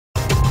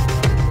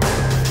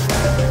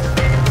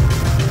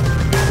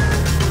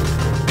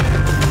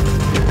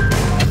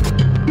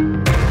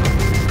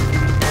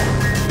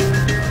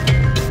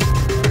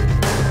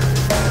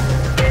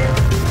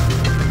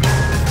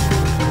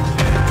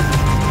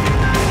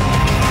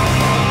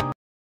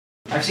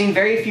I've seen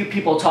very few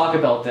people talk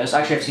about this.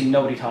 Actually, I've seen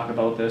nobody talk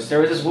about this. There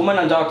was this woman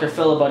on Dr.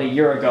 Phil about a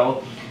year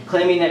ago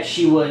claiming that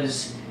she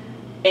was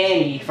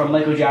Annie from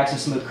Michael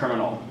Jackson's Smooth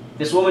Criminal.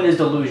 This woman is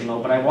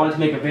delusional, but I wanted to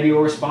make a video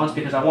response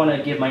because I want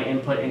to give my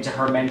input into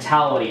her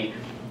mentality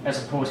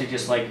as opposed to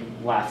just like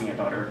laughing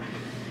about her.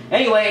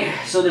 Anyway,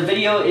 so the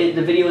video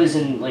is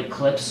in like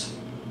clips.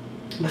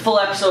 The full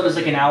episode is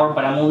like an hour,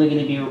 but I'm only going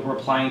to be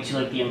replying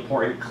to like the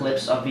important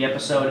clips of the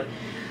episode.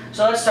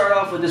 So let's start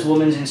off with this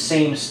woman's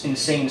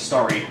insane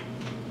story.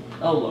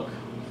 Oh look,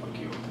 fuck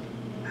you.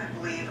 I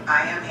believe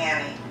I am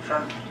Annie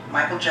from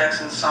Michael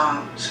Jackson's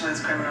song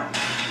Smooth Criminal.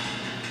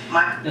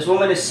 This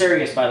woman is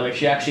serious, by the way.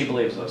 She actually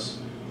believes this.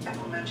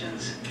 Michael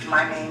mentions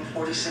my name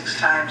 46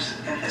 times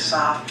in his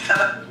song.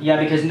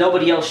 Yeah, because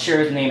nobody else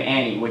shares the name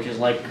Annie, which is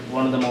like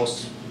one of the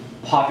most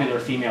popular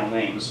female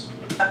names.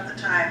 At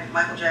the time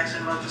Michael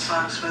Jackson wrote the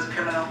song Smooth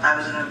Criminal, I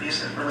was in an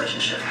abusive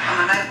relationship.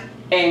 On the night,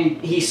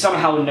 and he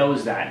somehow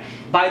knows that.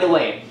 By the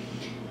way,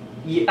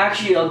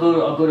 actually, I'll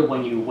go to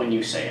when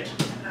you say it.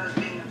 I was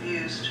being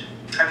abused.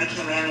 I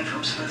became Annie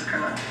from Smooth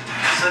Criminal.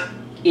 So,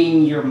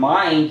 in your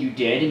mind, you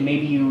did.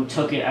 Maybe you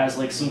took it as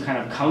like some kind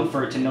of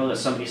comfort to know that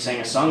somebody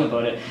sang a song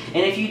about it.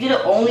 And if you did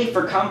it only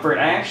for comfort,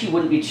 I actually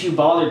wouldn't be too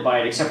bothered by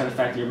it, except for the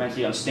fact that you're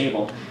mentally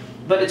unstable.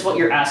 But it's what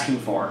you're asking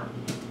for.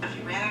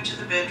 She ran into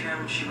the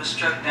bedroom. She was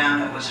struck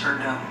down. It was her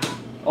doom.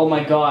 Oh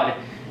my God.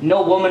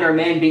 No woman or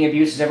man being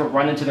abused has ever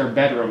run into their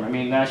bedroom. I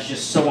mean, that's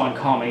just so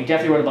uncommon. He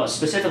definitely wrote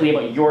specifically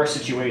about your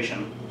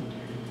situation.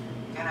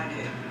 And I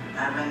did.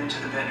 I ran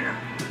into the bedroom.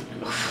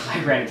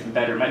 I ran into the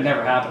bedroom. That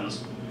never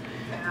happens.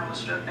 And I was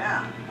struck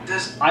down.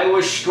 I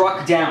was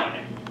struck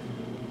down.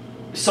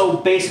 So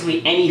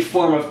basically any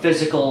form of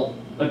physical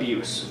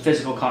abuse,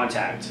 physical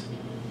contact.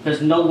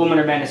 Because no woman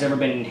or man has ever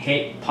been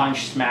hit,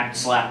 punched, smacked,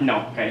 slapped.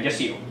 No, okay,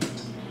 just you.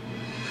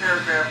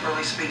 Paragraph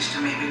really speaks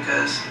to me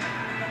because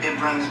it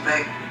brings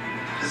back.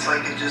 It's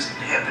like it just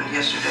happened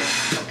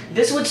yesterday.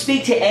 This would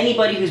speak to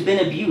anybody who's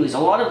been abused. A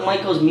lot of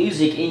Michael's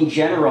music in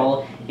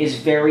general is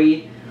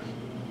very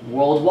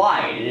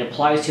worldwide. It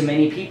applies to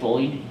many people.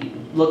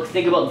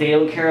 Think about They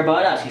Don't Care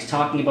About Us. He's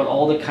talking about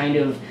all the kind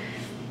of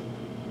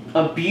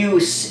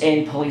abuse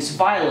and police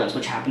violence,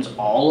 which happens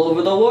all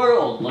over the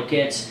world. Look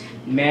at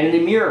Man in the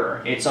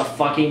Mirror. It's a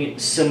fucking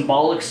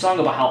symbolic song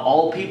about how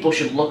all people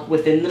should look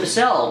within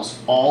themselves.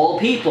 All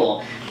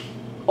people.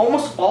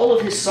 Almost all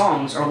of his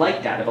songs are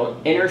like that, about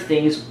inner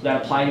things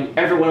that apply to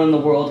everyone in the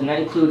world, and that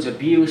includes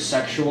abuse,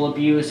 sexual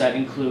abuse, that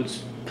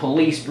includes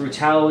police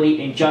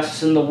brutality,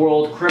 injustice in the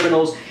world,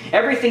 criminals.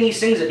 Everything he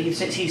sings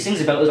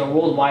about is a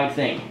worldwide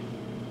thing.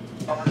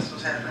 While this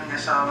was happening, I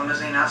saw a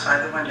limousine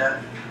outside the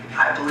window.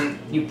 I believe.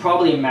 You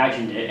probably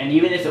imagined it, and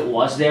even if it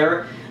was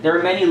there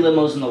are many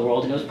limos in the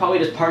world, and it was probably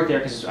just parked there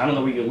because I don't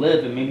know where you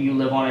live, and maybe you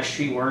live on a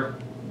street where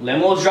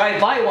limos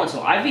drive by once in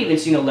a while. I've even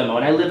seen a limo,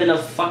 and I live in a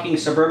fucking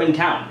suburban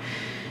town.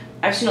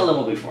 I've seen a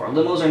limo before.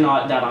 Limos are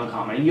not that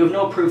uncommon, and you have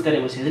no proof that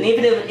it was his. And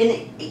even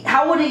if,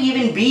 how would it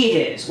even be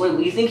his?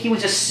 What, you think he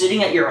was just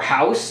sitting at your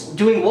house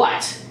doing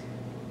what?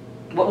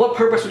 What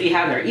purpose would he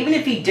have there? Even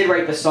if he did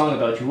write the song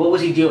about you, what was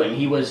he doing?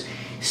 He was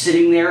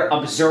sitting there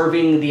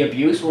observing the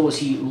abuse. What was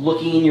he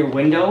looking in your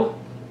window?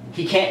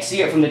 He can't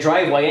see it from the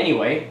driveway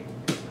anyway.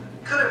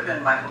 Could have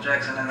been Michael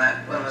Jackson in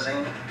that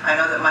limousine. I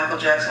know that Michael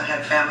Jackson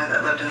had family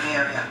that lived in the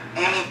area.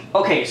 Annie.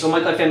 Okay, so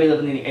Michael had family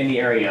lived in the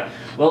area.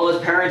 Well,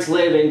 his parents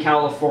live in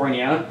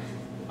California,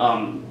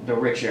 the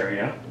rich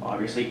area,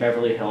 obviously,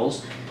 Beverly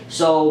Hills.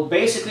 So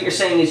basically you're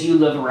saying is you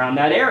live around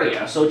that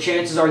area. So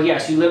chances are,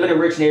 yes, you live in a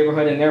rich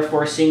neighborhood, and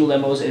therefore seeing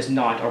limos is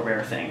not a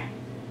rare thing.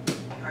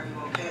 Are you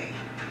okay?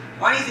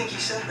 Why do you think he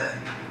said that?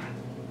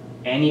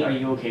 Annie, are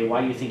you okay?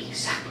 Why do you think he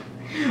said that?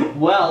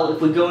 Well,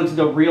 if we go into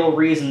the real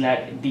reason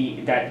that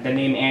the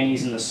name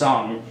Annie's in the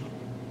song,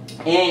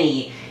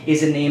 Annie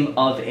is the name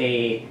of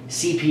a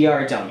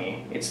CPR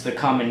dummy. It's the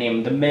common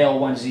name. The male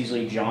one's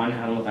usually John.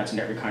 I don't know if that's in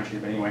every country,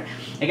 but anyway.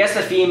 I guess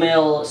the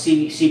female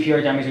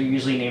CPR dummies are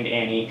usually named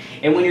Annie.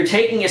 And when you're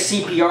taking a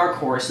CPR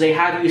course, they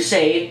have you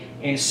say,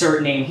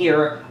 insert name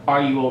here,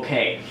 are you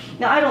okay?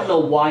 Now, I don't know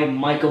why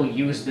Michael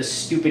used this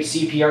stupid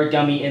CPR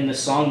dummy in the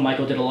song.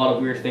 Michael did a lot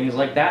of weird things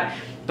like that.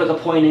 But the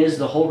point is,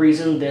 the whole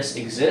reason this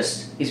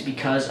exists is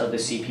because of the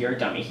CPR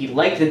dummy. He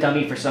liked the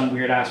dummy for some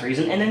weird-ass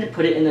reason, and then to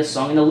put it in this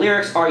song. And the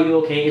lyrics, are you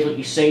okay, is what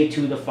you say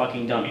to the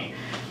fucking dummy.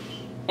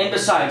 And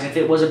besides, if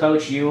it was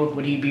about you,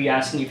 would he be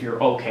asking if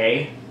you're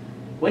okay?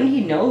 Wouldn't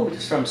he know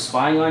just from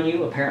spying on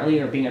you, apparently,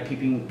 or being a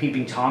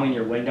peeping Tom in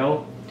your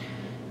window?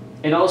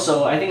 And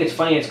also, I think it's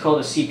funny it's called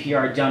a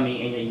CPR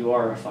dummy, and yet you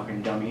are a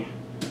fucking dummy.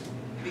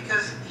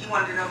 Because he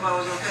wanted to know if I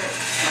was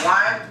okay.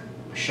 Why?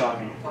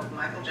 Shocking. Would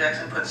Michael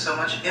Jackson put so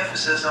much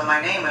emphasis on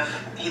my name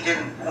if he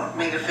didn't want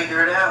me to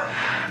figure it out?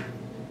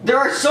 There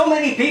are so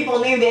many people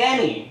named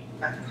Annie!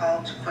 I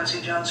called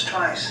Quincy Jones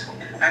twice.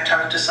 I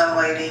talked to some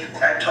lady.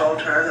 I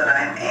told her that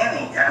I'm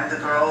Annie. I'm the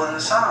girl in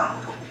the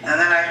song. And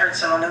then I heard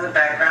someone in the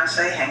background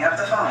say, hang up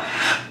the phone.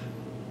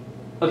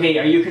 Okay,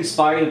 are you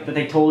conspiring that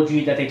they told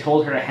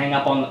her to hang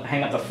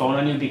up the phone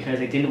on you because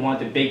they didn't want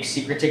the big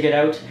secret to get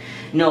out?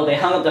 No, they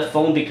hung up the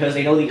phone because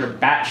they know that you're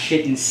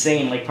batshit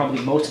insane, like probably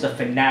most of the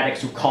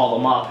fanatics who call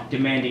them up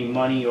demanding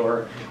money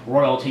or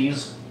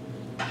royalties,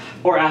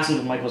 or asking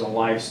if Mike was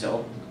alive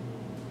still.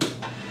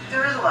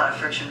 There is a lot of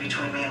friction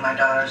between me and my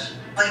daughters.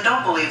 They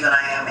don't believe that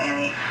I am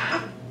Annie.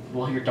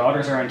 Well, your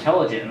daughters are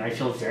intelligent, and I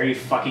feel very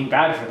fucking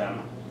bad for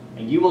them,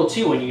 and you will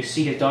too when you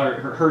see her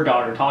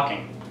daughter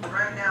talking.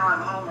 Right now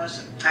I'm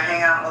homeless. I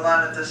hang out a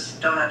lot at this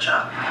donut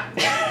shop.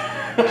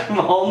 I'm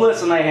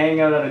homeless and I hang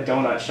out at a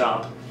donut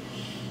shop.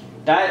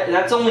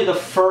 That's only the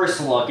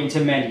first look into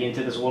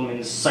this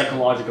woman's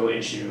psychological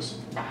issues.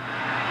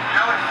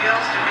 How it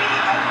feels to be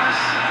homeless,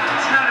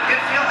 it's not a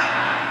good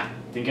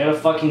feeling. Then get a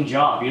fucking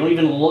job. You don't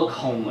even look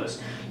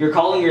homeless. You're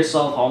calling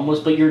yourself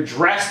homeless, but you're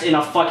dressed in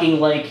a fucking,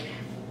 like,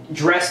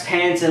 dress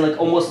pants and, like,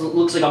 almost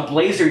looks like a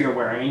blazer you're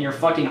wearing, and you're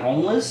fucking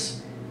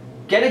homeless?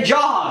 Get a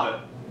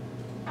job!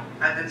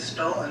 I've been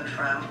stolen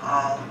from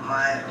all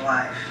my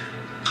life.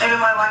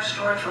 Even my life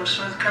story from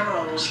Smooth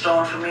Criminal was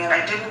stolen from me and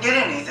I didn't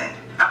get anything.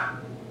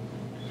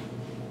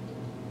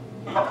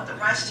 But the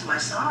rights to my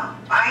song.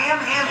 I am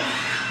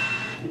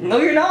Annie. No,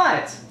 you're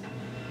not.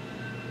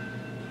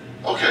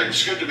 Okay,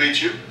 it's good to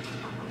meet you.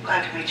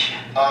 Glad to meet you.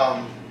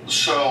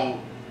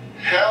 So,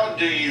 how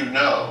do you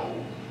know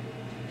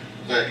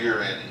that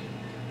you're Annie?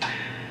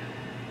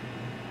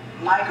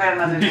 My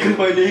grandmother Because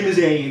my name is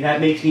Annie, and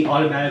that makes me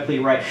automatically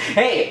right.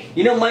 Hey,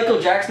 you know Michael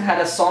Jackson had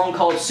a song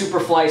called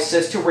Superfly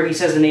Sister where he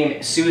says the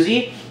name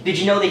Susie? Did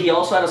you know that he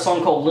also had a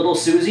song called Little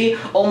Susie?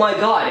 Oh my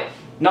god.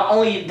 Not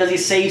only does he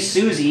say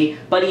Susie,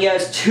 but he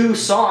has 2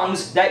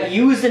 songs that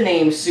use the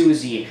name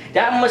Susie.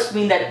 That must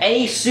mean that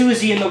any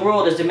Susie in the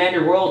world has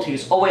demanded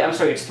royalties. Oh wait, I'm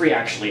sorry, it's 3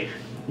 actually.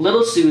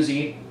 Little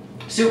Susie,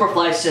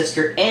 Superfly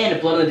Sister, and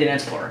Blood on the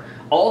Dance Floor.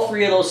 All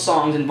 3 of those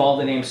songs involve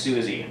the name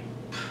Susie.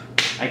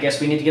 I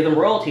guess we need to give them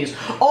royalties.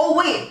 Oh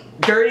wait!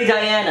 Dirty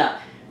Diana.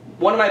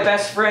 One of my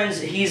best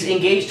friends, he's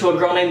engaged to a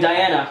girl named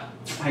Diana.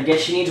 I guess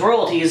she needs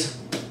royalties.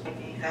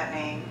 That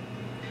name.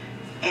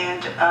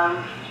 And,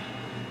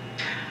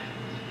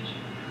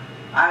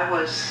 I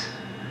was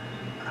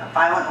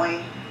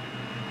violently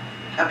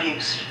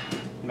abused.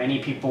 Many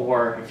people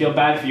were. I feel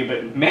bad for you,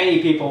 but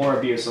many people were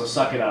abused, so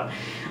suck it up.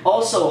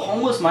 Also,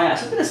 homeless my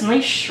ass. Look at this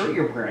nice shirt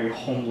you're wearing,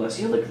 homeless.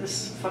 You look at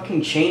this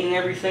fucking chain and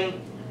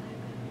everything.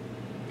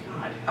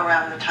 God.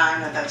 Around the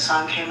time that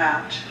song came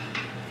out.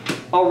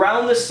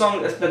 Around the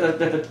song,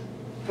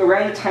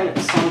 around the time that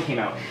the song came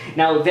out.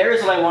 Now,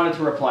 there's what I wanted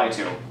to reply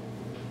to.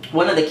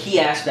 One of the key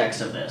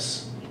aspects of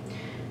this.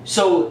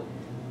 So,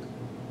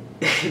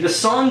 the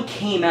song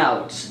came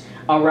out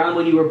around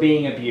when you were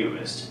being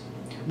abused,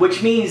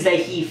 which means that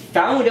he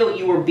found out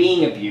you were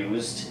being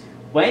abused,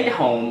 went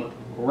home,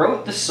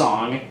 wrote the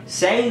song,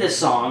 sang the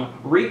song,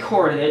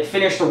 recorded it,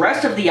 finished the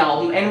rest of the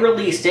album, and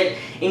released it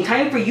in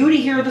time for you to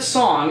hear the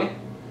song,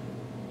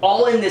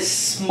 all in this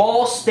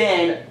small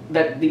span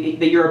that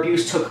your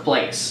abuse took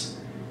place.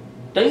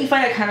 Don't you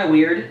find that kind of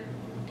weird?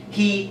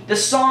 The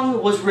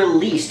song was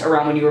released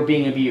around when you were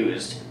being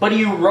abused, but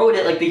you wrote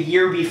it like the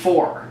year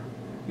before.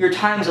 Your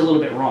time's a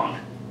little bit wrong.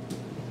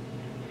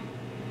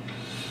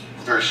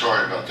 I'm very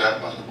sorry about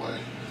that, by the way,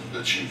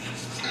 that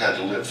you've had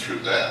to live through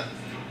that.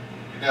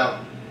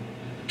 Now,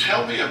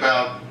 tell me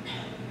about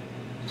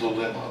the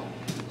limo.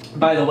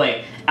 By the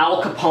way,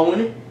 Al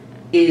Capone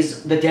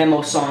is the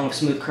demo song of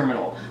Smooth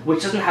Criminal,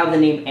 which doesn't have the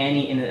name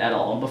Annie in it at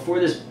all. And before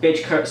this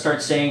bitch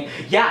starts saying,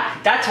 yeah,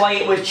 that's why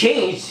it was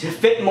changed to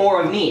fit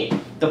more of me.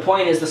 The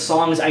point is the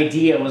song's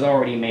idea was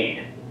already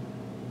made.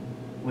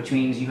 Which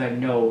means you had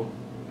no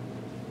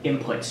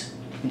input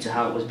into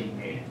how it was being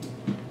made.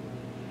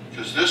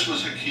 Because this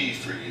was a key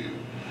for you.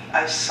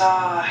 I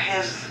saw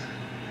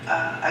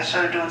I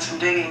started doing some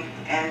digging,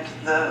 and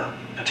the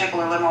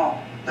particular limo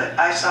that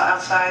I saw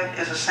outside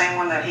is the same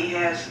one that he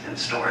has in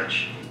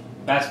storage.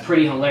 That's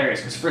pretty hilarious,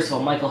 because first of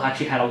all, Michael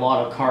actually had a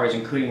lot of cars,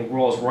 including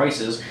Rolls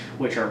Royces,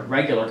 which are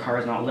regular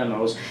cars, not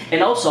limos.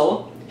 And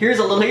also, here's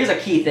a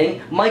key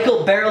thing,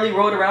 Michael barely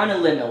rode around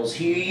in limos.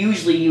 He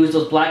usually used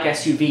those black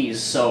SUVs,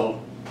 so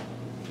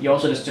you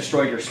also just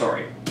destroyed your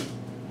story.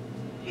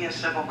 He has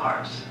several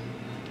cars.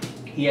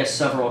 He has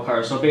several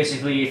cars, so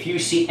basically, if you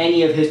see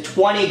any of his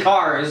 20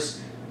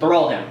 cars, they're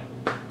all him.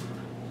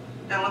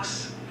 It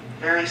looks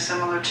very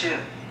similar too.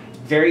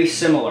 Very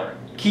similar.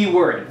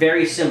 Keyword,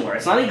 very similar.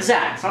 It's not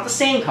exact, it's not the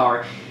same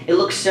car, it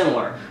looks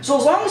similar. So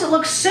as long as it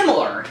looks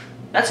similar,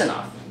 that's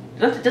enough. It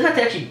doesn't have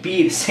to actually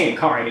be the same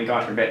car, I mean,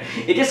 God forbid.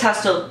 It just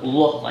has to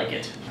look like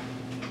it.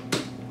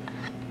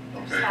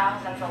 There's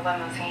thousands of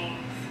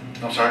limousines.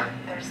 I'm sorry?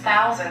 There's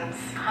thousands,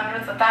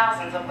 hundreds of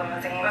thousands of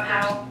limousines.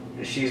 How?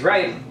 She's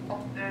right.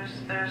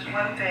 There's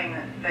one thing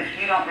that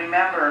you don't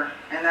remember,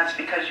 and that's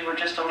because you were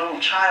just a little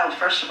child.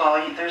 First of all,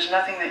 there's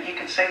nothing that you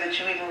can say that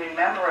you even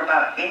remember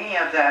about any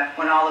of that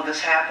when all of this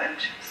happened.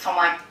 So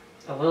my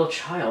A little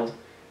child?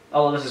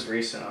 Oh, this is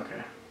recent,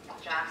 okay.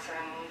 Jackson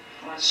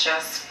was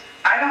just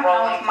I don't know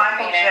rolling if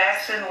Michael Phoenix.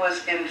 Jackson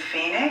was in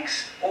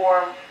Phoenix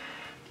or...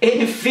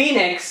 In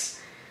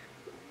Phoenix?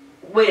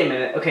 wait a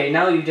minute. Okay,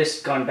 now you've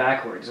just gone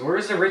backwards.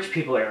 Where's the rich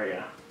people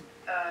area?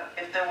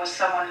 If there was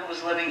someone who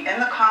was living in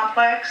the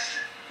complex,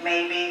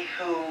 maybe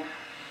who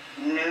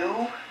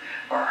knew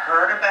or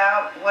heard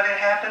about what had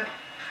happened.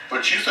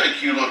 But you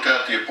think you looked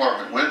out the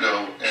apartment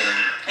window and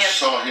Yes.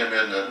 saw him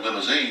in that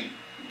limousine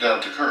down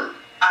at the curb?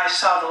 I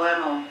saw the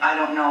limo. I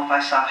don't know if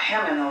I saw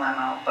him in the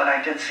limo, but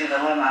I did see the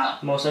limo.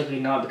 Most likely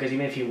not, because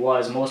even if he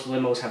was, most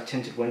limos have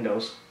tinted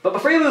windows. But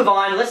before you move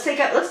on, let's take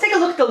a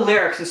look at the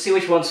lyrics and see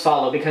which ones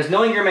follow. Because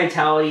knowing your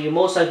mentality, you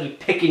most likely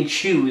pick and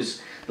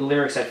choose the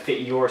lyrics that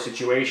fit your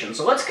situation.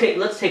 So let's take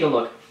a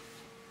look.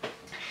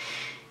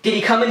 Did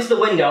he come into the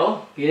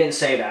window? You didn't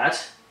say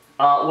that.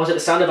 Was it the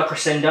sound of a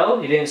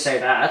crescendo? You didn't say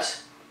that.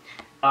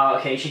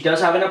 Okay, she does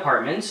have an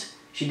apartment.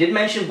 She did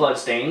mention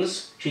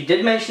bloodstains. She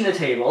did mention the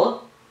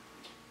table.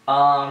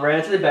 Ran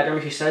into the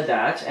bedroom, she said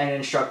that, and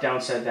then struck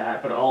down said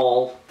that, but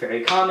all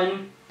very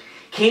common.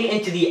 Came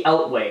into the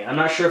outway. I'm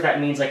not sure if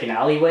that means like an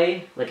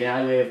alleyway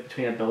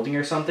between a building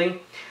or something.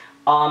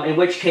 In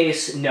which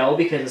case, no,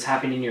 because it's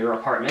happened in your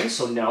apartment,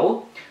 so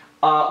no.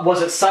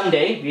 Was it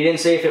Sunday? You didn't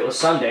say if it was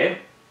Sunday.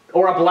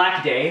 Or a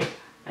black day.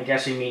 I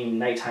guess you mean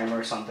nighttime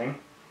or something.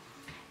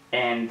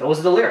 And those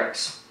are the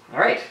lyrics.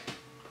 Alright.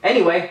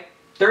 Anyway,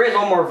 there is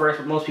one more verse,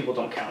 but most people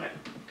don't count it.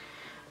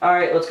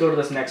 Alright, let's go to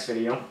this next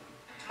video.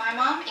 My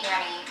mom,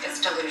 Annie,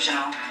 is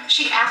delusional.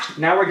 She actually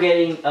Now we're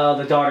getting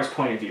the daughter's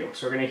point of view,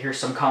 so we're going to hear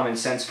some common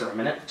sense for a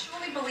minute.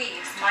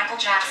 believes Michael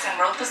Jackson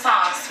wrote the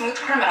song Smooth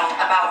Criminal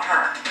about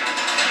her.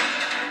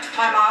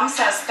 My mom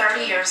says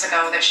 30 years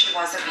ago that she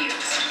was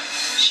abused.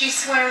 She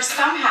swears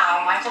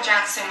somehow Michael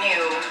Jackson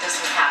knew this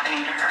was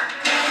happening to her.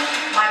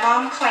 My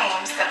mom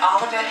claims that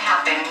all of it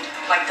happened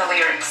like the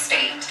lyrics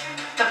state.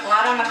 The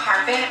blood on the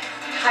carpet,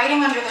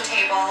 hiding under the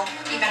table,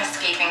 even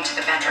escaping to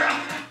the bedroom.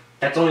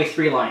 That's only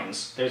 3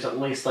 lines. There's at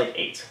least like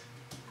 8.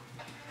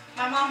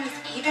 My mom has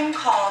even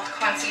called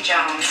Quincy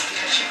Jones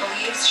because she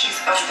believes she's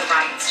owed the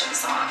rights to the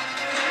song.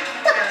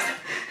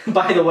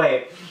 By the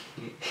way,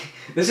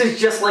 this is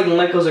just like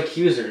Michael's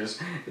accusers.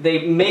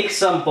 They make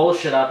some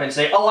bullshit up and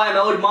say, oh, I'm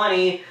owed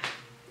money.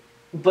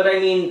 But I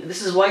mean,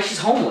 this is why she's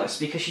homeless,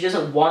 because she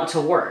doesn't want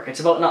to work. It's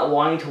about not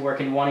wanting to work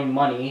and wanting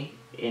money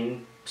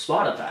in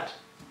spot of that.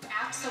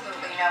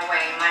 Absolutely no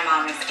way my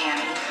mom is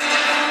Annie.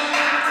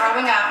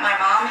 Growing up, my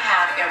mom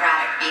had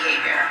erratic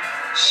behavior.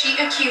 She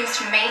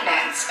accused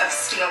maintenance of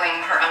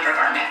stealing her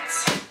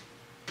undergarments.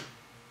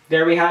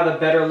 There we have a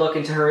better look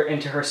into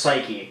her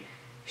psyche.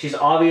 She's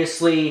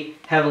obviously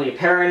heavily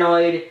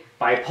paranoid,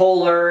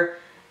 bipolar,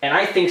 and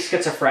I think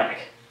schizophrenic.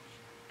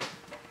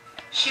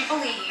 She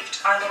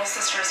believed our little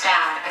sister's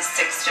dad is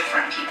 6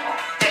 different people.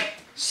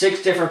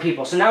 6 different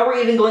people. So now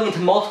we're even going into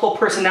multiple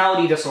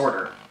personality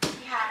disorder.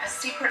 He had a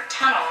secret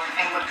tunnel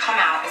and would come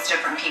out as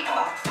different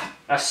people.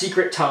 A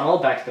secret tunnel,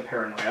 back to the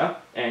paranoia,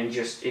 and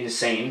just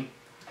insane.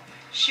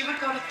 She would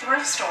go to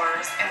thrift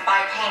stores and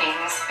buy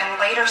paintings and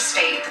later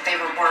state that they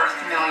were worth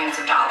millions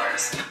of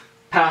dollars.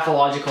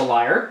 Pathological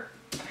liar.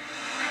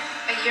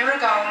 A year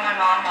ago, my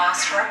mom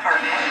lost her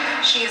apartment.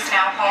 She is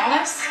now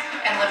homeless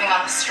and living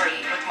on the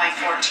street with my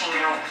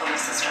 14-year-old little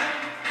sister.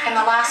 In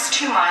the last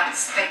 2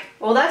 months,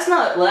 Well, that's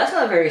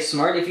not very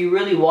smart. If you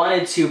really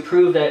wanted to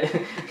prove that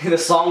the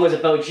song was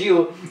about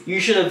you, you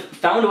should have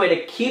found a way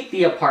to keep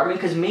the apartment,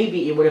 because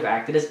maybe it would have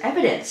acted as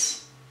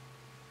evidence.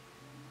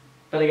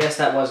 But I guess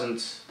that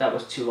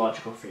was too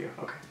logical for you.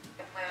 Okay.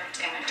 lived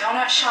in a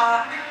donut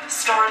shop,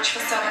 storage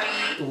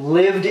facility,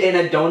 Lived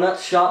in a donut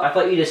shop? I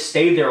thought you just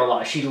stayed there a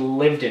lot. She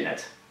lived in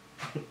it.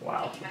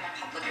 Wow. even a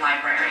public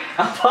library.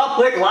 A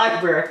public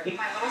library.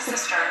 My little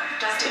sister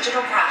does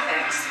digital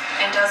graphics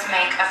and does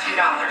make a few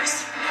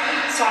dollars.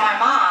 So my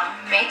mom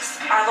makes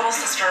our little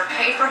sister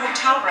pay for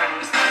hotel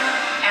rooms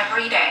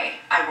every day.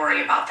 I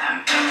worry about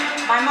them.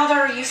 My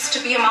mother used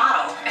to be a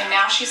model and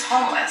now she's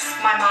homeless.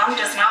 My mom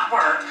does not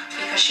work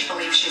because she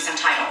believes she's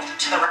entitled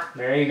to the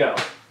There you go.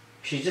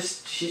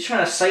 She's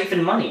trying to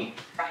siphon money.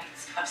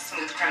 rights of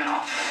Smooth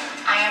Criminal.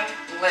 I am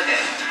livid.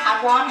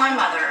 I want my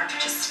mother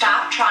to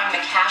stop trying to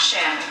cash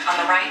in on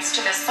the rights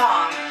to this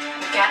song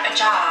and get a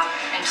job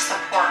and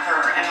support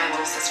her and my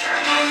little sister.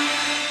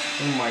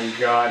 Oh my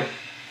god.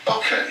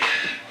 Okay,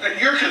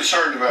 you're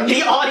concerned about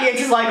The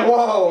audience is like,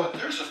 whoa. But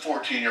there's a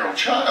 14-year-old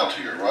child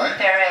here, right?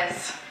 There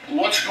is.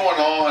 What's going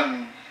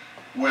on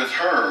with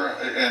her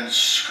and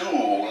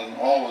school and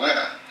all of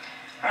that?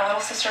 Our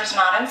little sister's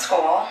not in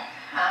school.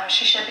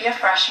 She should be a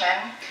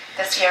freshman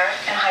this year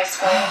in high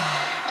school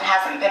and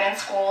hasn't been in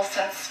school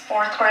since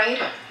 4th grade.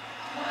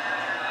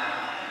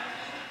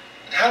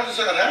 How does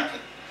that happen?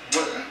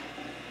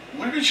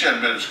 What do you mean she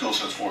hadn't been in school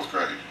since 4th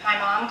grade? My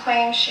mom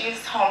claims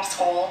she's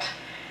homeschooled,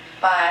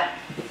 but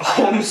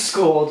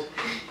Homeschooled.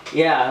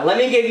 Yeah, let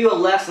me give you a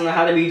lesson on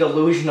how to be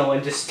delusional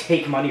and just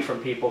take money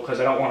from people,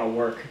 because I don't want to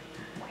work.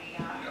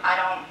 I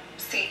don't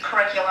see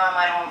curriculum.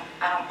 I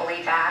don't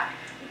believe that.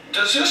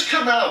 Does this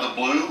come out of the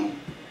blue?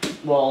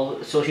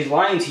 Well, so she's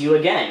lying to you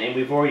again, and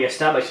we've already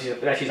established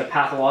that she's a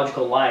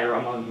pathological liar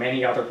among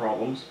many other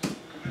problems.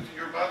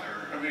 Your mother?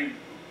 I mean,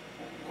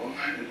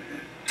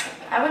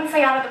 I wouldn't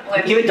say out of the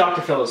blue. Even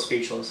Dr. Phil is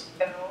speechless.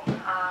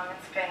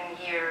 It's been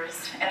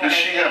Does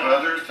she have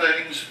other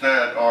things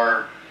that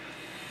are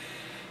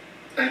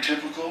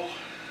atypical?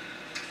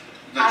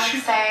 I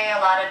would say a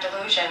lot of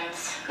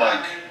delusions.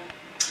 Like?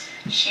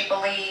 She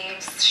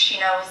believes she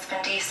knows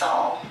Vin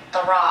Diesel,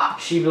 The Rock.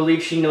 She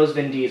believes she knows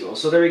Vin Diesel.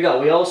 So there we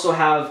go. We also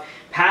have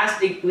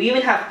we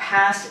even have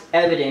past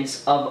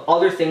evidence of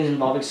other things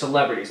involving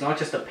celebrities, not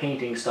just the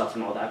painting stuff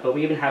and all that, but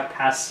we even have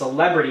past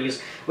celebrities,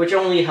 which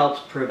only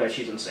helps prove that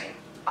she's insane.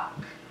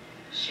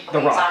 She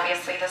believes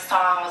obviously the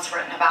song was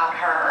written about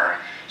her.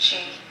 She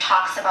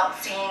talks about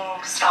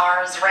seeing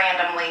stars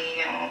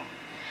randomly, and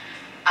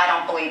I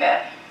don't believe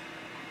it.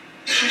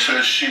 She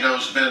says she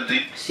knows Vin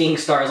Diesel. Seeing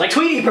stars like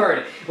Tweety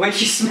Bird when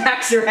she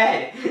smacks her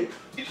head.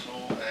 Diesel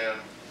and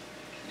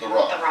The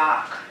Rock. The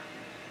Rock.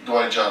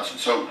 Dwayne Johnson.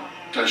 So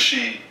does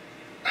she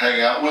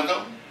hang out with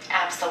them?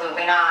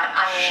 Absolutely not.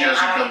 I mean, she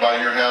hasn't come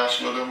by your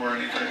house with them or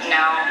anything?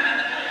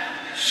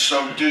 No.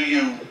 So do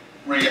you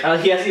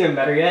he hasn't even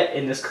met her yet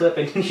in this clip,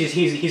 and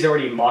he's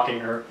already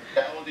mocking her.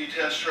 reality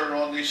test her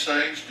on these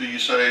things? Do you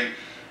say,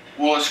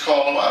 well, let's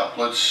call them up,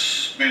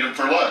 let's meet them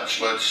for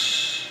lunch,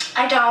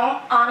 I don't,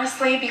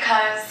 honestly,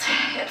 because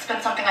it's been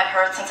something I've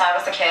heard since I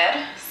was a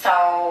kid,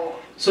 so...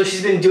 So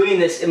she's been doing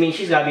this, I mean,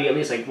 she's gotta be at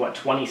least, like, what,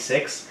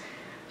 26?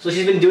 So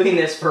she's been doing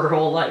this for her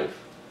whole life.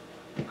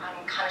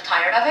 I'm kind of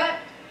tired of it.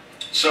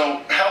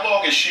 So how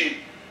long has she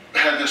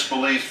had this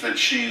belief that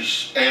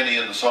she's Annie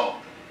in the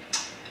song?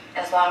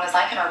 As long as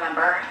I can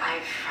remember.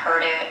 I've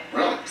heard it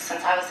Really?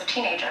 since I was a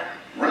teenager.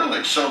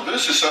 Really? So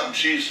this is something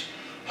she's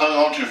hung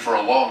on to for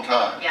a long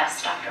time?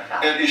 Yes, Dr.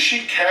 Fell. And is she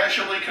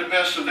casually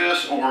convinced of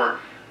this, or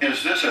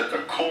is this at the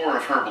core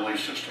of her belief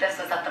system? This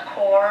is at the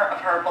core of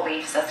her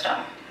belief system.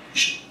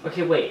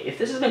 Okay, wait, if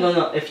this has been going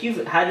on, if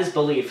you've had this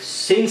belief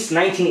since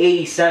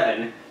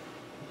 1987,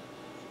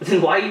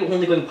 then why are you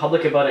only going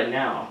public about it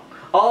now?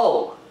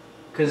 Oh!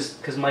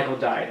 Because Michael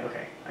died.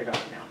 Okay, I got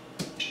it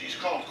now. She's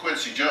called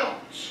Quincy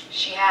Jones.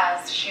 She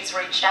has. She's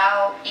reached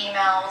out,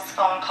 emails,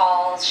 phone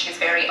calls. She's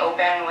very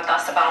open with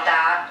us about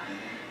that.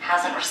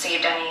 Hasn't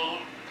received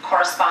any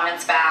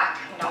correspondence back.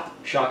 No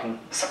Shocking.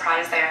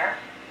 surprise there.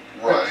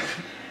 Right.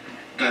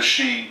 Does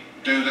she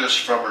do this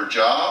from her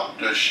job?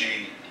 Does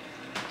she...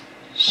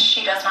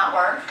 She does not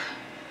work.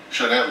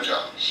 She doesn't have a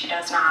job. She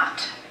does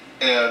not.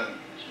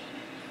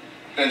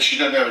 And she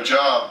doesn't have a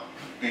job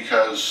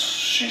because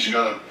she's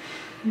going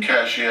to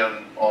cash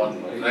in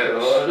on this.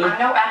 I'm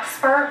no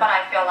expert, but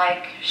I feel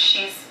like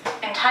she's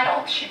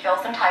entitled. She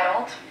feels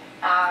entitled.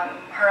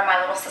 Her and my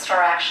little sister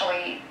are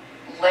actually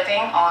living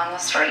on the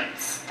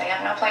streets. They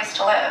have no place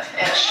to live,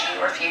 and she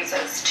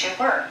refuses to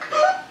work.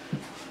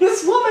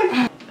 This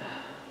woman!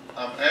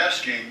 I'm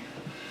asking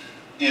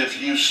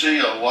if you see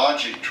a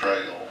logic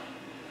trail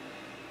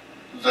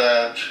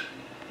that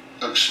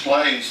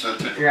explains that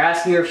the You're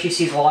asking her if she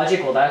sees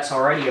logic? Well, that's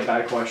already a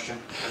bad question.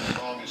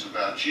 song is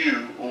about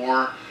you,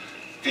 or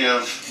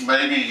if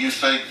maybe you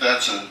think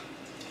that's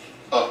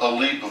a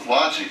leap of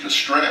logic, a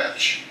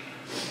stretch.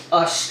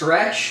 A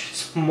stretch?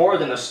 It's more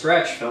than a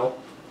stretch, Phil.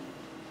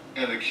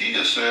 And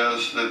Akia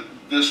says that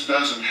this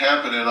doesn't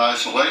happen in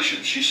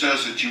isolation. She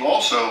says that you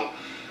also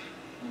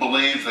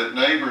believe that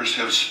neighbors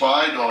have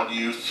spied on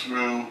you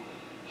through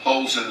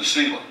holes in the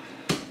ceiling.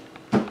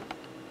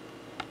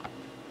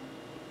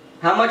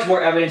 How much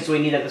more evidence do we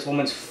need that this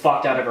woman's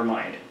fucked out of her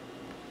mind?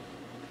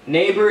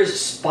 Neighbors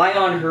spy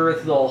on her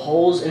through the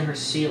holes in her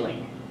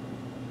ceiling.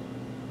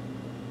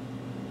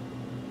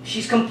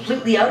 She's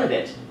completely out of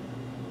it.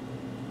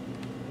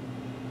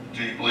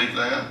 Do you believe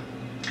that?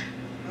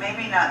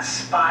 Maybe not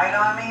spied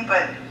on me,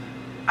 but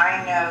I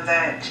know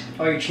that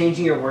Oh, you're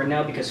changing your word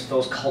now because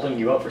Phil's calling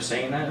you out for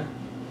saying that?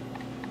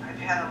 I've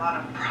had a lot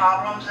of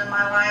problems in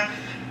my life,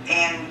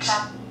 and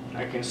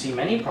I can see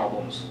many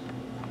problems.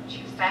 What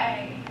you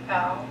say,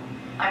 though?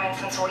 I mean,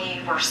 since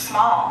we were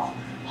small,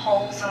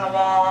 holes in the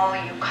wall,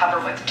 you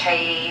cover with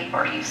tape,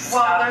 or you well,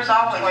 stuff there's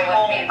always toilet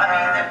holes. paper.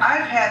 I mean,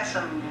 I've had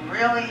some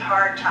really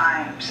hard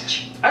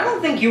times. I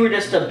don't think you were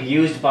just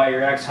abused by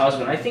your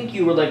ex-husband. I think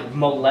you were, like,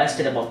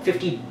 molested about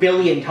 50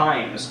 billion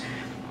times.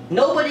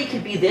 Nobody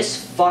could be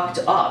this fucked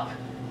up.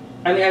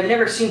 I mean, I've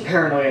never seen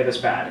paranoia this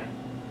bad.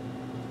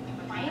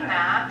 Claim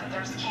that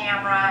there's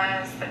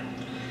cameras, that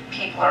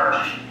people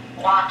are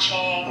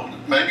watching.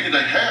 Maybe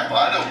they have.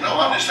 I don't know.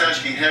 I'm just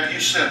asking, have you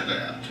said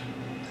that?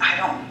 I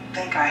don't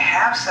think I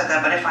have said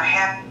that, but if I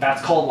have,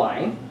 That's called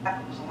lying.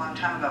 that was a long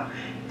time ago.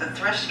 The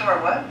thrift store,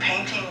 what?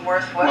 Painting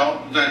worth what?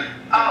 Well,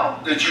 Oh.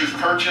 that you've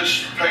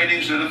purchased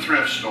paintings at a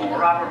thrift store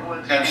Robert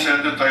Woods. and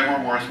said that they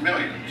were worth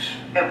millions.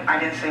 I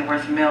didn't say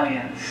worth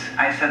millions.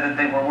 I said that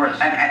they were worth,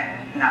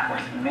 not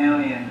worth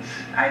millions.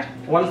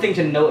 One thing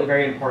to note,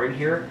 very important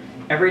here,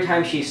 every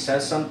time she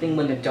says something,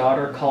 when the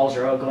daughter calls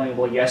her out going,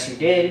 well, yes, you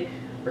did,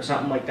 or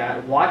something like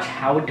that, watch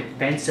how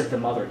defensive the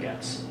mother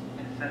gets.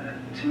 said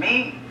that to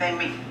me,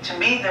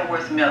 they're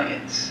worth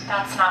millions.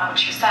 That's not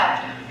what you said.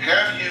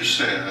 Have you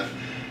said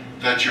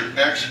that your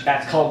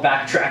That's called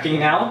backtracking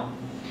now.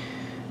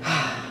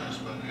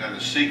 ex-husband had a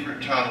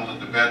secret tunnel in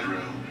the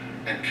bedroom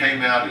and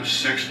came out as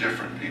 6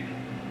 different people?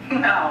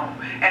 No.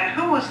 And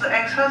who was the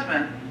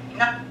ex-husband?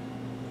 No.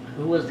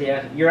 Who was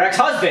your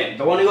ex-husband?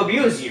 The one who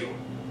abused you?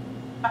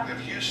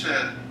 If you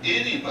said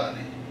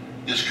anybody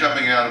is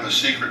coming out of a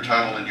secret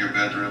tunnel in your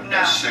bedroom No.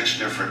 as 6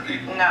 different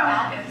people. No,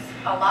 That is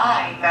a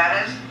lie.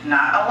 that is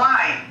not a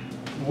lie.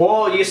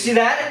 Whoa, you see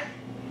that?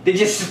 Did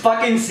you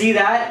fucking see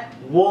that?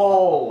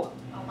 Whoa.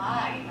 A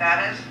lie.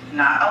 That is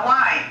not a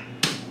lie.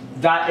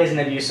 That is an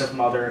abusive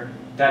mother.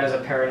 That is a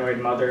paranoid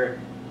mother.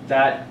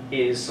 That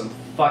is some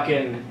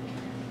fucking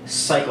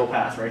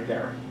psychopath right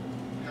there.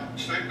 Now,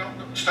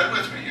 stay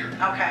with me here.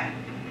 Okay.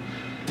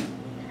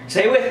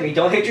 Stay with me.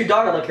 Don't hit your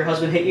daughter like your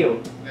husband hit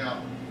you.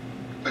 Now,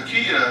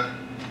 Akia,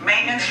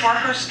 Maintenance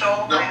worker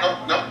stole no,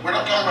 my... we're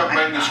not talking about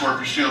maintenance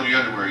workers stealing your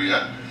underwear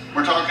yet.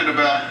 We're talking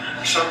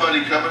about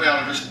somebody coming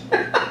out of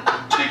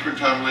a secret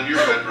tunnel in your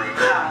bedroom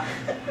No.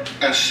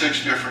 as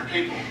 6 different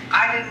people.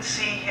 I didn't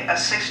see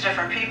 6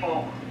 different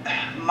people.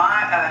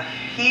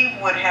 He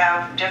would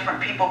have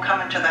different people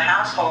come into the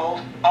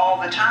household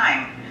all the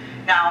time.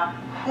 Now,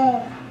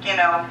 who,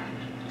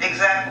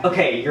 exactly?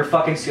 Okay, you're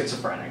fucking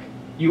schizophrenic.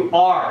 You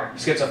are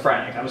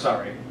schizophrenic. I'm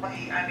sorry.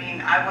 I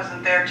mean, I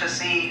wasn't there to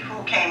see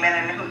who came in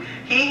and who.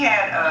 He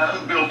had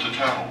Who built the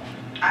tunnel?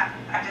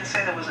 I didn't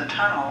say there was a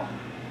tunnel.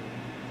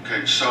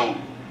 Okay, so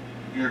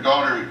your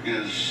daughter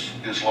is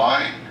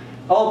lying?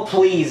 Oh,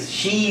 please.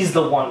 She's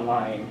the one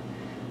lying.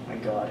 My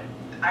God.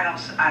 I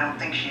don't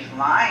think she's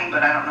lying,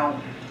 but I don't know.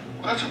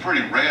 Well, that's a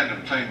pretty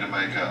random thing to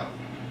make up.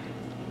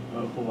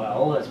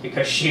 Well, that's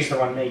because she's the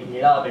one making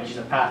it up, and she's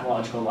a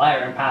pathological liar,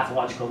 and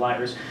pathological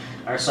liars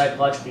are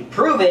psychologically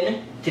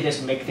proven to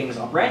just make things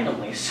up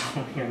randomly, so,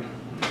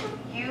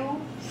 You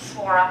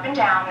swore up and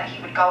down that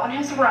he would go in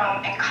his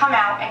room and come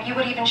out and you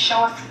would even show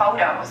us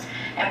photos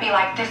and be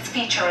like, this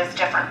feature is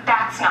different.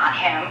 That's not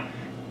him.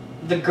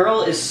 The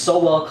girl is so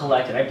well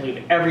collected. I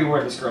believe every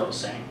word this girl is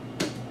saying.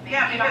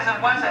 Yeah, because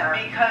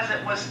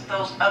it was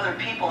those other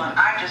people, and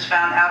I just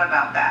found out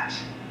about that.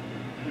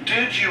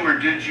 Did you or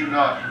did you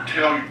not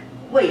tell?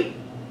 Wait.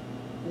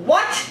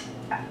 What?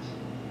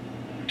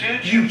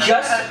 Did You you?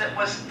 just... Because it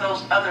was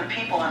those other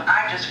people, and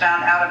I just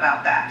found out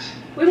about that.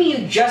 What do you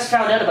mean you just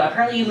found out about it?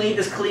 Apparently you made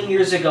this claim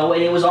years ago,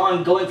 and it was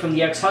ongoing from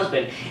the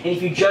ex-husband. And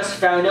if you just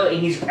found out and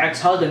he's your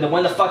ex-husband, then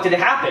when the fuck did it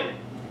happen?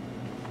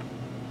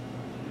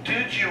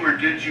 Did you or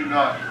did you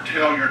not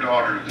tell your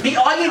daughter this? The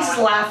audience is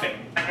laughing.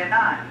 I did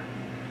not.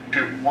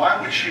 Okay, why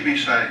would she be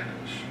saying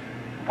this?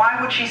 Why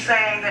would she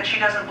say that she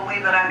doesn't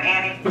believe that I'm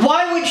Annie?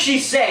 Why would she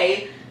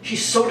say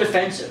she's so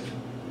defensive?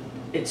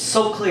 It's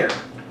so clear.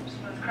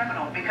 Smooth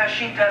criminal, because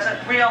she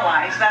doesn't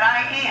realize that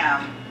I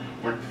am.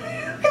 We're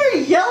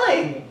You're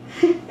yelling!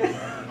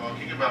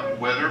 talking about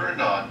whether or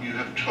not you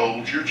have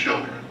told your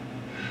children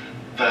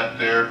that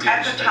there is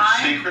At the a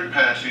time? secret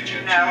passage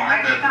into No, your I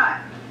did bedroom,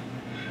 not.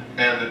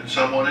 and that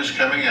someone is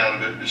coming out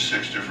of it as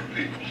 6 different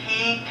people.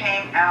 He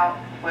came out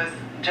with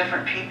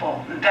different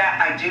people.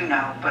 That I do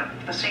know, but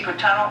the secret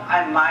tunnel,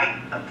 I might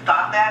have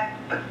thought that,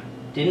 but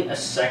Didn't a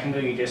second ago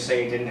you just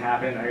say it didn't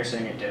happen, and now you're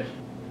saying it did?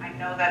 I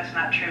know that's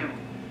not true.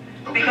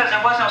 Okay. Because there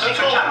was no That's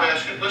secret all I'm tunnel.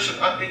 asking. Listen,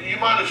 you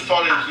might have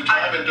thought it at the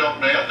time and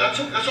don't now. That's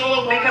all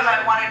I want. Because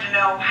I wanted to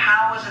know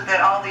how is it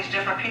that all these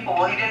different people,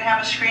 well, he didn't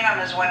have a screen on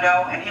his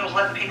window, and he was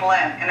letting people in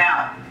and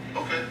out.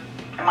 Okay.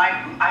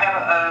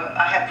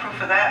 I have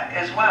proof of that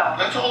as well.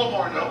 That's all I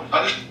want to know.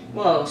 I just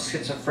Well,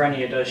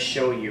 schizophrenia does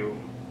show you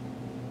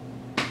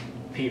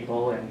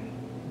people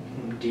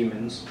and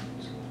demons.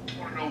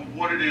 want to know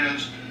what it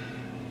is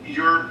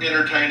you're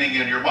entertaining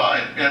in your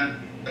mind. And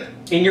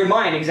In your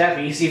mind,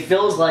 exactly. You see,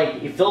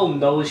 Phil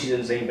knows she's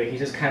insane, but he's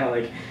just kind of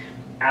like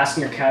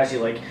asking her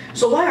casually, like,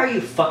 so why are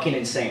you fucking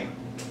insane?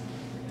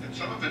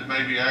 some of it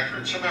may be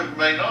accurate, some of it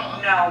may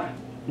not. No,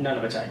 None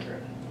of it's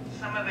accurate.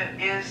 some of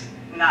it is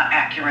not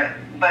accurate,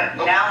 but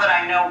Okay. now that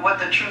I know what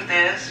the truth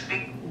is,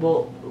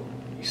 Well,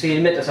 so you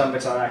admit that some of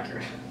it's not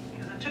accurate.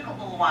 because it took a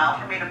little while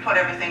for me to put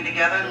everything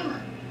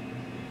together.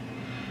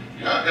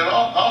 Yeah, and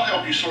I'll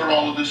help you sort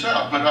all of this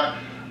out, but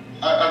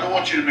I don't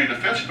want you to be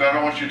defensive about it.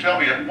 I want you to tell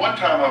me at one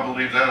time I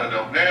believe that, I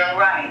don't now.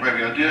 Right.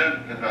 Maybe I did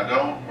and I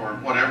don't, or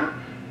whatever.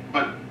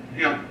 But,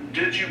 you know,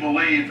 did you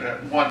believe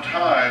at one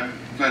time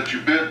that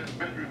your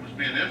bedroom was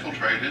being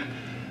infiltrated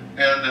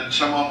and that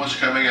someone was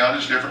coming out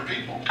as different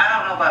people? I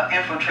don't know about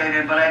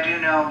infiltrated, but I do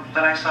know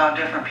that I saw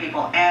different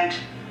people, and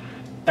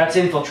That's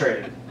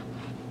infiltrated.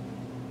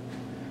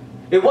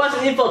 It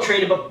wasn't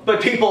infiltrated,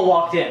 but people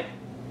walked in.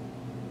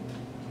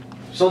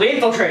 So they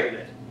infiltrated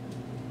it.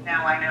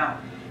 now I know.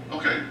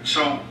 Okay,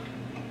 so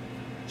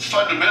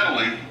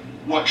fundamentally,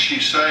 what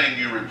she's saying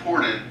you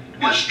reported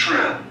Was is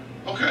true.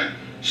 Okay,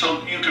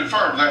 so you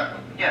confirm that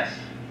one. Yes.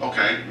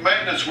 Okay,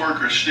 maintenance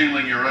workers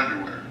stealing your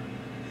underwear.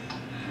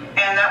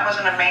 And that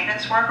wasn't a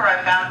maintenance worker.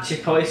 I found She's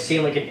probably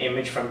seen like an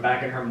image from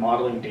back in her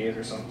modeling days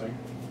or something.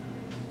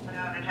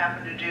 out it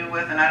happened to do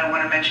with, and I don't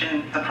want to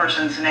mention the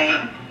person's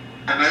name.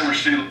 And they were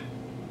stealing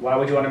Why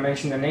would you want to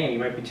mention their name? You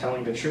might be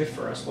telling the truth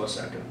for us for a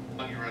second.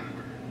 your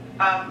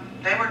underwear.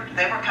 They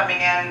were coming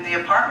in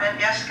the apartment,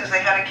 yes, because they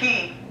had a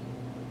key.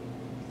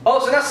 Oh,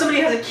 so now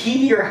somebody has a key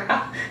to your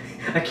house,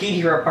 a key to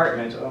your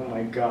apartment. Oh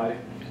my god.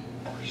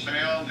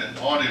 Sound and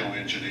audio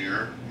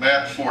engineer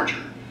Matt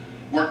Forger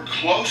worked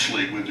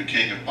closely with the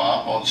King of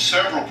Pop on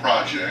several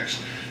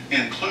projects,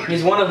 including...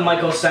 He's one of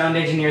Michael's sound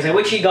engineers. I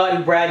wish he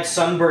got Brad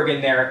Sundberg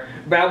in there.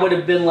 Brad would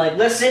have been like,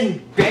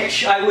 listen,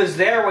 bitch, I was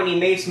there when he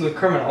made Smooth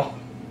Criminal.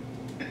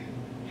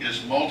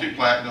 His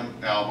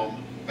multi-platinum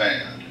album,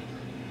 Bad.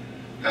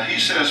 Now, he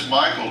says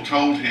Michael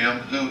told him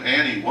who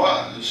Annie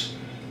was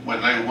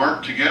when they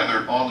worked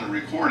together on the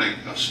recording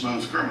of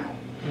Smooth Criminal.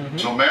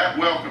 So, Matt,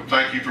 welcome.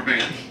 Thank you for being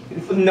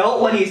here. Know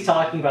what he's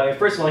talking about.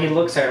 First of all, he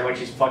looks at her like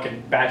she's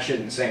fucking batshit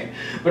insane.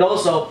 But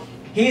also,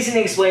 he's going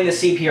to explain the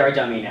CPR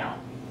dummy now.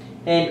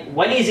 And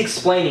when he's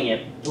explaining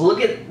it,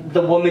 look at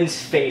the woman's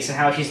face and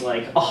how she's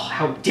like, oh,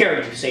 how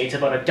dare you say it's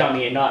about a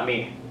dummy and not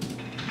me.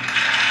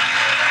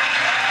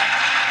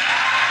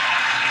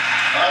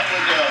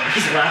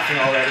 He's laughing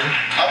already.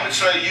 I would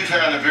say you've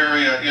had a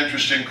very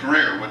interesting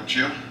career, wouldn't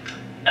you?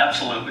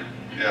 Absolutely.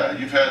 Yeah,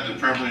 you've had the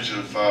privilege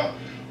of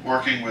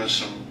working with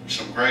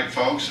some great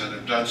folks and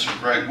have done some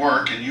great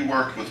work, and you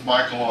worked with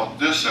Michael on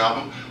this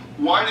album.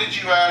 Why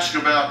did you ask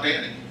about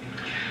Annie?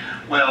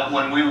 Well,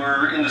 when we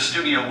were in the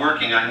studio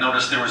working, I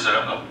noticed there was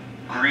a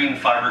green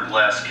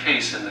fiberglass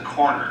case in the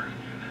corner.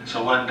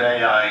 So one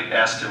day I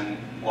asked him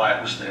why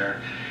it was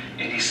there,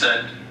 and he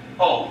said,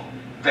 oh,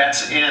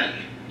 that's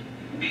Annie,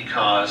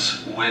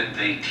 because when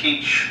they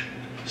teach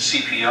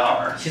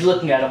CPR, she's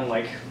looking at him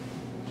like,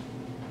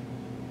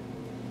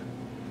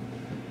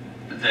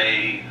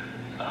 they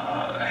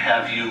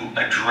have you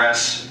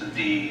address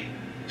the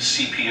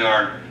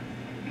CPR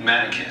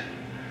mannequin.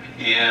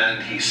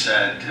 And he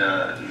said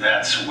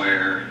that's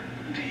where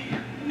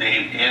the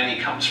name Annie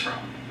comes from.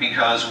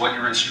 Because what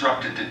you're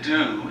instructed to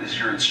do is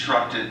you're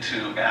instructed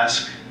to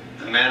ask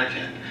the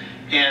mannequin,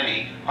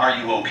 Annie, are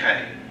you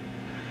okay?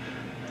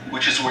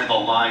 Which is where the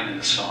line in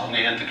the song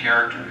and the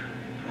character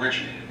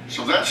originated.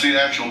 So that's the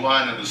actual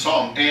line in the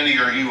song, Annie,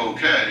 are you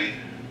okay?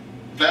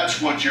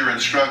 That's what you're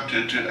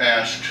instructed to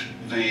ask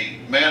the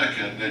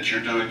mannequin that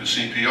you're doing the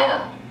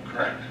CPR on.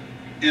 Correct.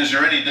 Is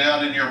there any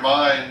doubt in your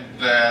mind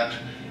that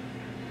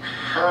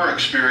her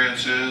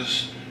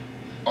experiences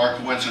are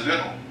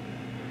coincidental?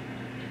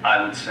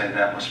 I would say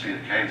that must be the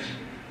case.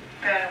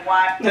 Then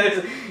why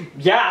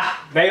yeah,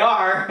 they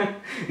are.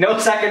 No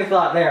second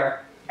thought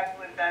there.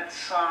 would that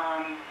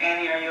song,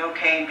 Annie, Are You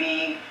Okay,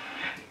 be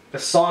The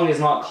song is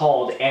not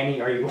called Annie,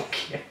 Are You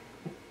Okay?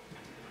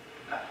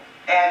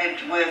 added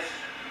with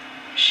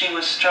she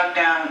was struck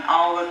down,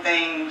 all the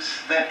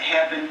things that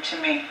happened to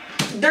me?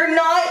 They're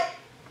not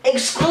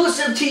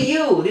exclusive to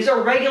you. These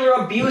are regular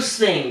abuse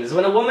things.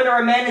 When a woman or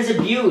a man is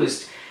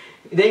abused,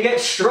 they get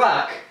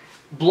struck.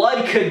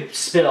 Blood could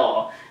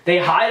spill. They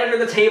hide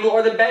under the table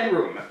or the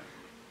bedroom.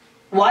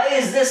 Why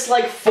is this,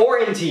 like,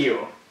 foreign to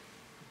you?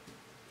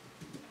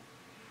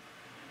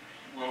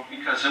 Well,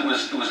 because it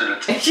was an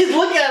And she's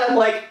looking at him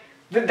like,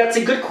 that's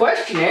a good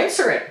question,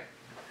 answer it.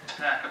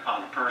 attack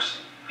upon a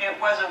person. It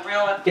was a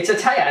real It's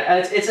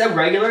it's a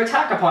regular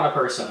attack upon a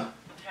person.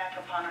 attack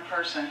upon a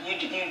person. You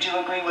do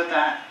agree with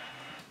that?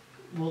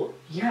 Well,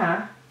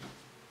 yeah.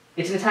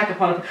 It's an attack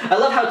upon a... I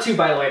love how, too,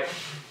 by the way,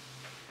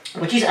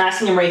 when she's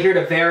asking him right here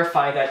to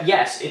verify that,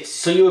 yes, it's...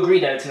 So you agree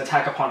that it's an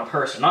attack upon a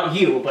person. Not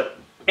you, but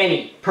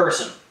any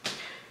person.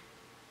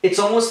 It's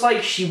almost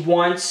like she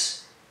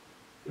wants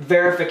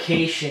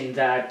verification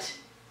that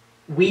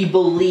we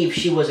believe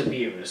she was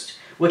abused,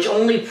 which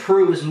only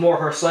proves more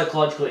her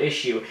psychological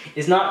issue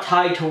is not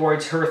tied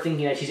towards her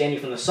thinking that she's Annie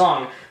from the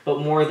song,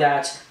 but more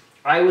that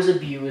I was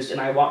abused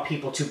and I want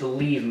people to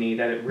believe me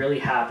that it really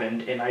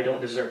happened and I don't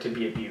deserve to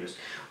be abused.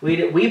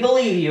 We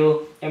believe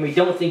you and we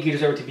don't think you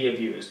deserve to be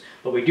abused,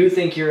 but we do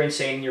think you're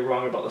insane and you're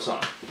wrong about the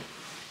song.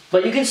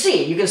 But you can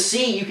see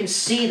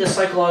the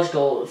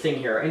psychological thing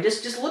here, and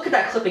just look at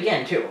that clip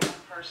again too.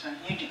 Person.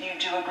 You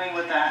do agree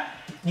with that?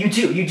 You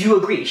do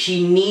agree.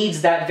 She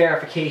needs that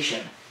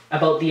verification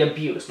about the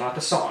abuse, not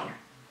the song.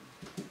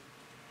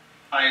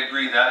 I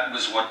agree that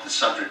was what the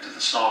subject of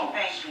the song was.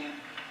 Thank you.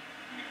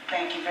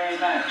 Thank you very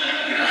much.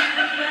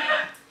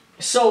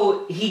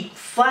 So he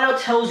flat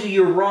out tells you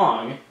you're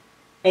wrong,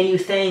 and you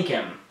thank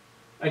him.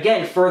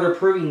 Again, further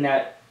proving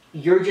that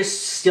you're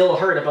just still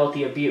hurt about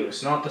the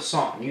abuse, not the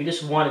song. You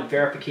just wanted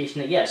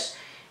verification that, yes,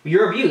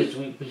 you're abused.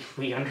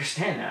 We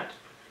understand that.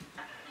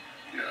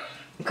 Yeah.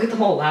 Look at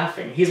them all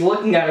laughing. He's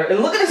looking at her, and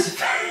look at his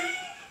face.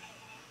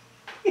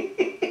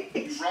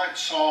 You write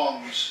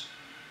songs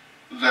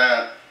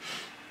that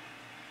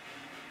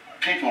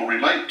people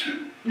relate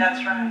to.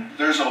 That's right.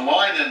 There's a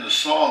line in the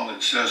song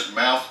that says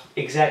mouth.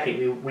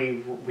 Exactly.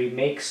 We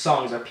make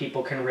songs that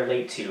people can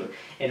relate to.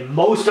 And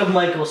most of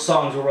Michael's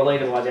songs were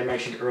relatable, as I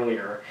mentioned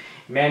earlier.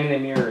 Man in the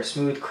Mirror,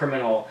 Smooth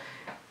Criminal.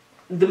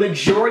 The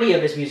majority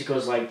of his music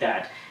goes like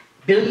that.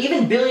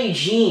 Even Billie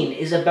Jean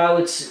is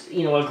about,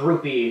 you know, a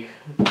groupie.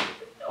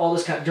 All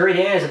this kind of... Dirty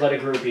Dan is about a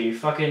groupie.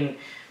 Fucking...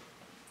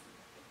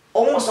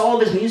 Almost all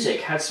of his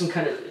music has some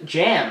kind of...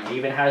 Jam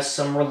even has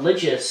some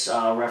religious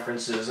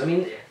references. I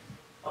mean,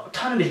 a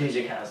ton of his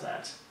music has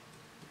that.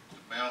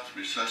 Mouth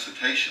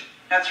resuscitation.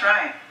 That's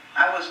right.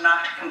 I was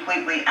knocked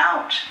completely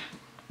out.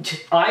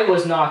 I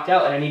was knocked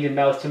out and I needed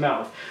mouth to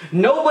mouth.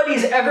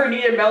 Nobody's ever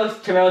needed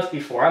mouth to mouth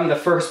before. I'm the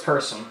first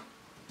person.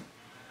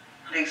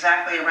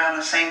 exactly around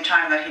the same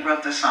time that he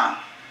wrote the song.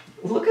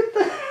 Look at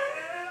the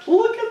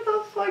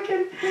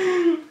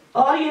fucking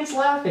audience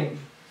laughing.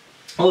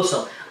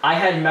 Also, I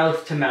had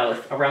mouth to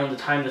mouth around the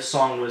time the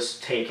song was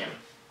taken.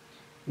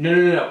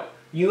 No.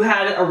 You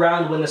had it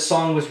around when the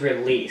song was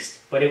released,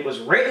 but it was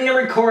written and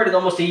recorded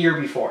almost a year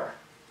before.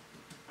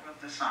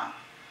 Wrote the song,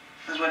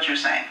 is what you're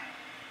saying.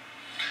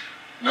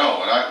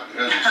 No, and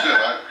as you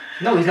said,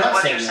 No, he's not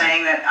What saying you're that.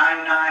 saying that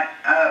I'm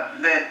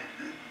not,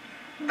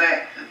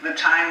 that the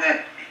time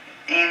that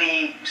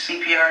Annie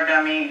CPR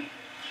dummy,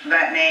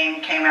 that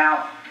name came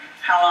out,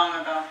 how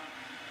long ago?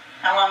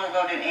 How long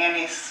ago did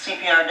Annie's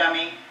CPR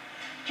dummy,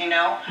 do you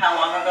know how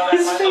long ago that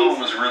His was? face. So it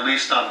was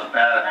released on the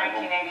Bad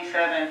album.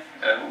 1987.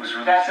 It was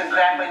released That's in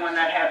exactly when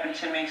that happened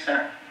to me,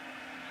 sir.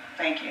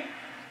 Thank you.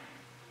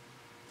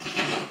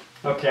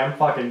 Okay, I'm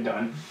fucking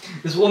done.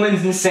 This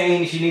woman's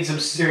insane. She needs some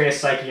serious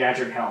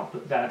psychiatric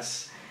help.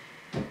 That's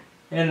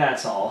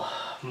all.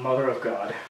 Mother of God.